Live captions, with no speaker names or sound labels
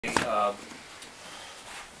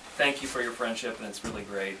Thank you for your friendship, and it's really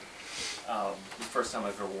great. The first time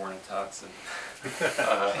I've ever worn a tux, and,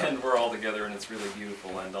 and we're all together, and it's really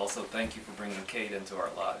beautiful. And also, thank you for bringing Cate into our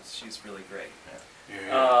lives. She's really great.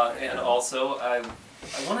 And also, I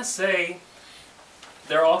want to say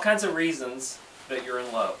there are all kinds of reasons that you're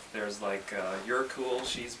in love. There's like, you're cool,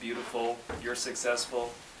 she's beautiful, you're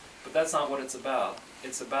successful, but that's not what it's about.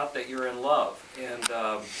 It's about that you're in love, and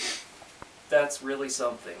that's really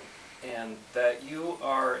something. And that you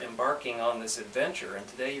are embarking on this adventure, and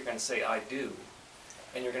today you're going to say, I do.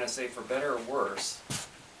 And you're going to say, for better or worse,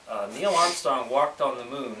 Neil Armstrong walked on the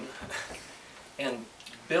moon, and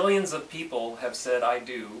billions of people have said, I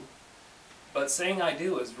do. But saying I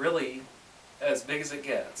do is really as big as it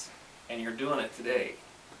gets, and you're doing it today.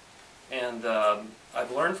 And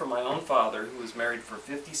I've learned from my own father, who was married for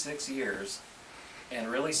 56 years, and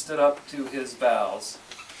really stood up to his vows,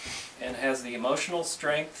 and has the emotional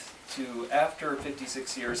strength to, after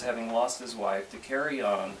 56 years having lost his wife, to carry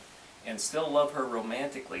on and still love her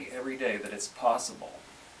romantically every day, that it's possible.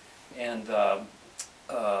 And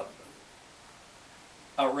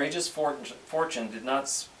outrageous fortune did not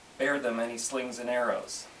spare them any slings and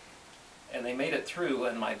arrows. And they made it through,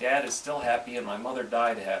 and my dad is still happy, and my mother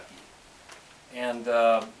died happy. And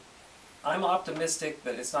I'm optimistic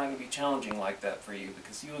that it's not going to be challenging like that for you,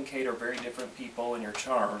 because you and Cate are very different people, and you're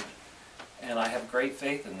charmed. And I have great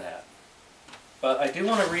faith in that. But I do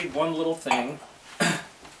want to read one little thing,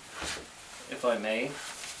 if I may.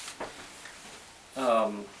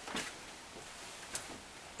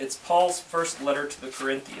 It's Paul's first letter to the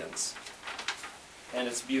Corinthians, and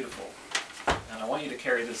it's beautiful. And I want you to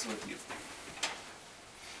carry this with you.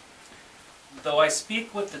 Though I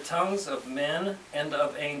speak with the tongues of men and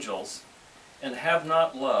of angels, and have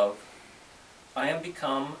not love, I am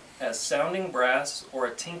become as sounding brass or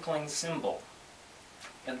a tinkling cymbal.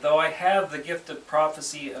 And though I have the gift of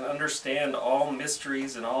prophecy and understand all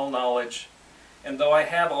mysteries and all knowledge, and though I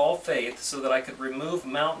have all faith so that I could remove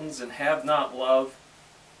mountains and have not love,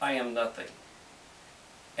 I am nothing.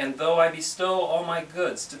 And though I bestow all my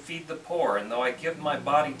goods to feed the poor, and though I give my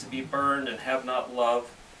body to be burned and have not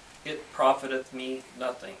love, it profiteth me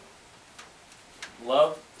nothing.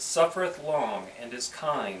 Love suffereth long and is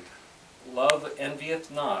kind. Love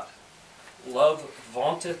envieth not. Love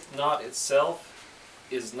vaunteth not itself,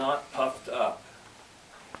 is not puffed up.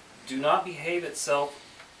 Do not behave itself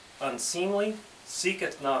unseemly,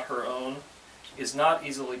 seeketh not her own, is not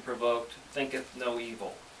easily provoked, thinketh no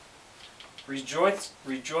evil.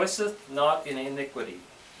 Rejoiceth not in iniquity,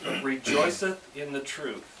 but rejoiceth in the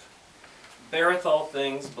truth. Beareth all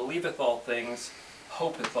things, believeth all things,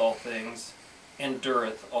 hopeth all things,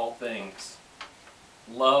 endureth all things.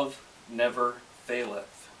 Love never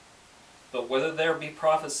faileth. But whether there be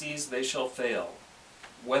prophecies, they shall fail.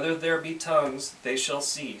 Whether there be tongues, they shall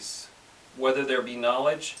cease. Whether there be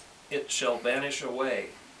knowledge, it shall vanish away.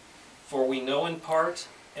 For we know in part,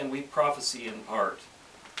 and we prophesy in part.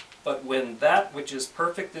 But when that which is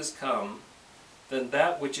perfect is come, then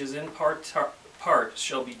that which is in part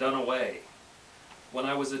shall be done away. When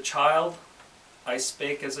I was a child, I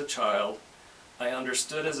spake as a child, I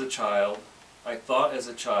understood as a child, I thought as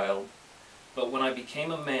a child, but when I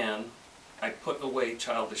became a man, I put away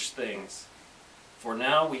childish things. For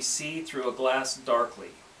now we see through a glass darkly,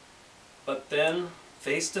 but then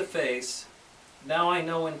face to face. Now I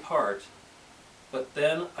know in part, but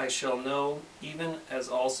then I shall know even as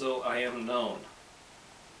also I am known.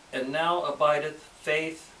 And now abideth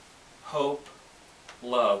faith, hope,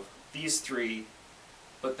 love, these three,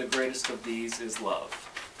 but the greatest of these is love.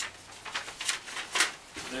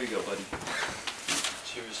 There you go, buddy.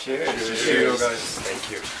 Cheers. Cheers. Cheers. Guys.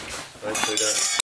 Thank you. Nicely done.